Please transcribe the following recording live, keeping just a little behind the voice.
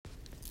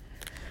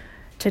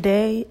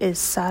Today is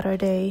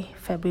Saturday,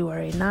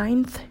 February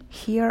 9th.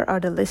 Here are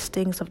the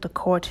listings of the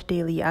court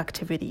daily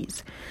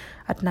activities.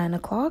 At 9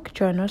 o'clock,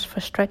 join us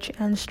for Stretch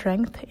and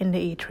Strength in the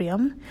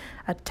atrium.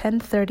 At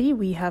 10:30,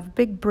 we have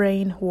Big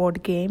Brain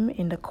Ward Game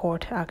in the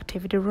court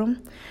activity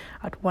room.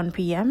 At 1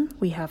 p.m.,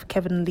 we have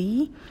Kevin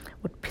Lee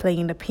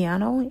playing the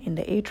piano in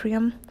the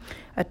atrium.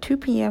 At 2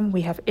 p.m.,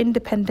 we have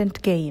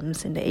Independent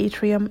Games in the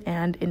atrium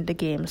and in the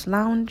Games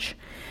Lounge.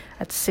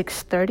 At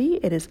 6:30,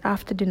 it is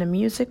after dinner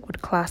music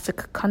with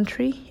classic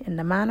country in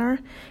the Manor.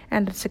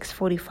 And at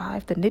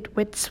 6:45, the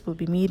Knitwits will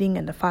be meeting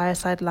in the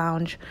Fireside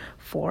Lounge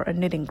for a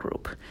knitting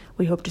group.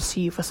 We hope to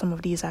see you for some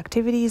of these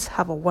activities.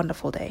 Have a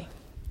wonderful day.